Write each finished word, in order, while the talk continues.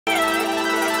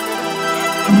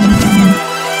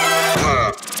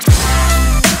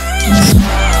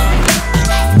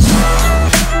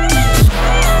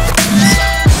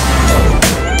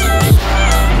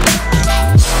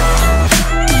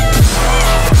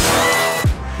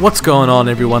What's going on,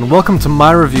 everyone? Welcome to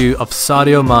my review of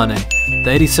Sadio Mane, the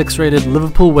 86 rated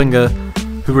Liverpool winger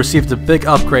who received a big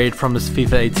upgrade from his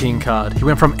FIFA 18 card. He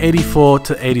went from 84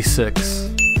 to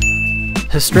 86.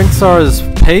 His strengths are his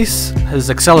pace, his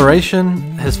acceleration,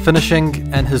 his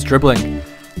finishing, and his dribbling.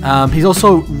 He's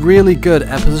also really good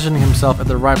at positioning himself at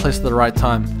the right place at the right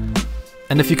time.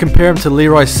 And if you compare him to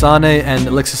Leroy Sané and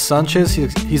Alexis Sanchez,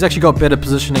 he's actually got better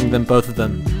positioning than both of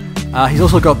them. He's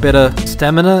also got better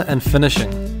stamina and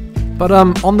finishing. But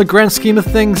on the grand scheme of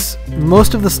things,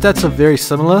 most of the stats are very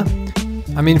similar.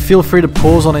 I mean, feel free to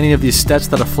pause on any of these stats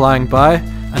that are flying by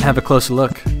and have a closer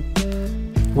look.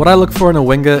 What I look for in a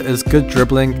winger is good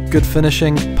dribbling, good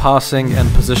finishing, passing,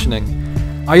 and positioning.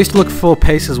 I used to look for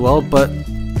pace as well, but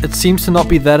it seems to not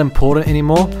be that important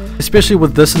anymore. Especially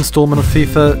with this installment of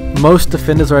FIFA, most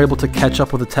defenders are able to catch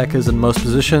up with attackers in most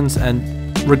positions, and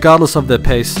regardless of their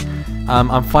pace,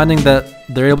 I'm finding that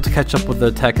they're able to catch up with the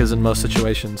attackers in most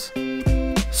situations.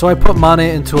 So I put Mane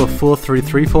into a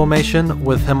 4-3-3 formation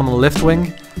with him on the left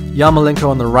wing, Yarmolenko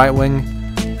on the right wing,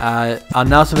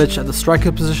 Arnautovic at the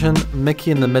striker position,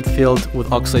 Mickey in the midfield with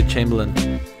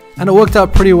Oxlade-Chamberlain. And it worked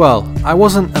out pretty well. I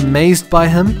wasn't amazed by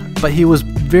him, but he was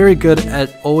very good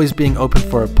at always being open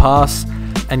for a pass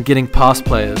and getting past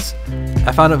players.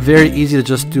 I found it very easy to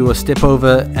just do a step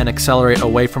over and accelerate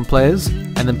away from players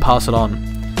and then pass it on.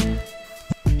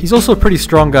 He's also pretty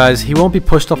strong, guys. He won't be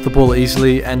pushed off the ball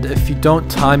easily, and if you don't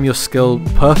time your skill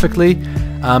perfectly,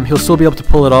 he'll still be able to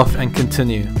pull it off and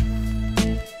continue.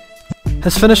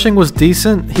 His finishing was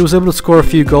decent. He was able to score a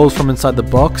few goals from inside the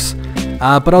box,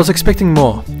 but I was expecting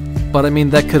more. But I mean,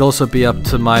 that could also be up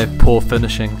to my poor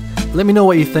finishing. Let me know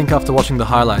what you think after watching the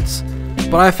highlights.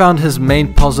 But I found his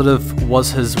main positive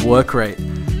was his work rate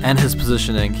and his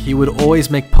positioning. He would always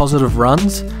make positive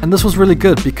runs, and this was really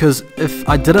good because if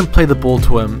I didn't play the ball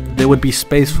to him, there would be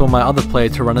space for my other player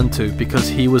to run into because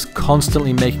he was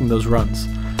constantly making those runs.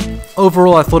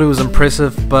 Overall, I thought it was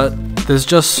impressive, but there's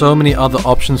just so many other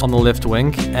options on the left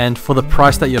wing, and for the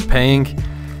price that you're paying,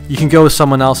 you can go with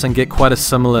someone else and get quite a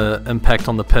similar impact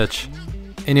on the pitch.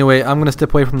 Anyway, I'm going to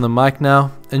step away from the mic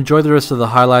now. Enjoy the rest of the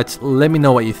highlights, let me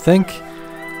know what you think.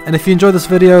 And if you enjoyed this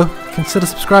video, consider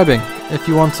subscribing if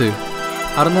you want to.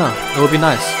 I don't know, it would be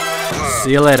nice.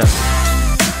 See you later.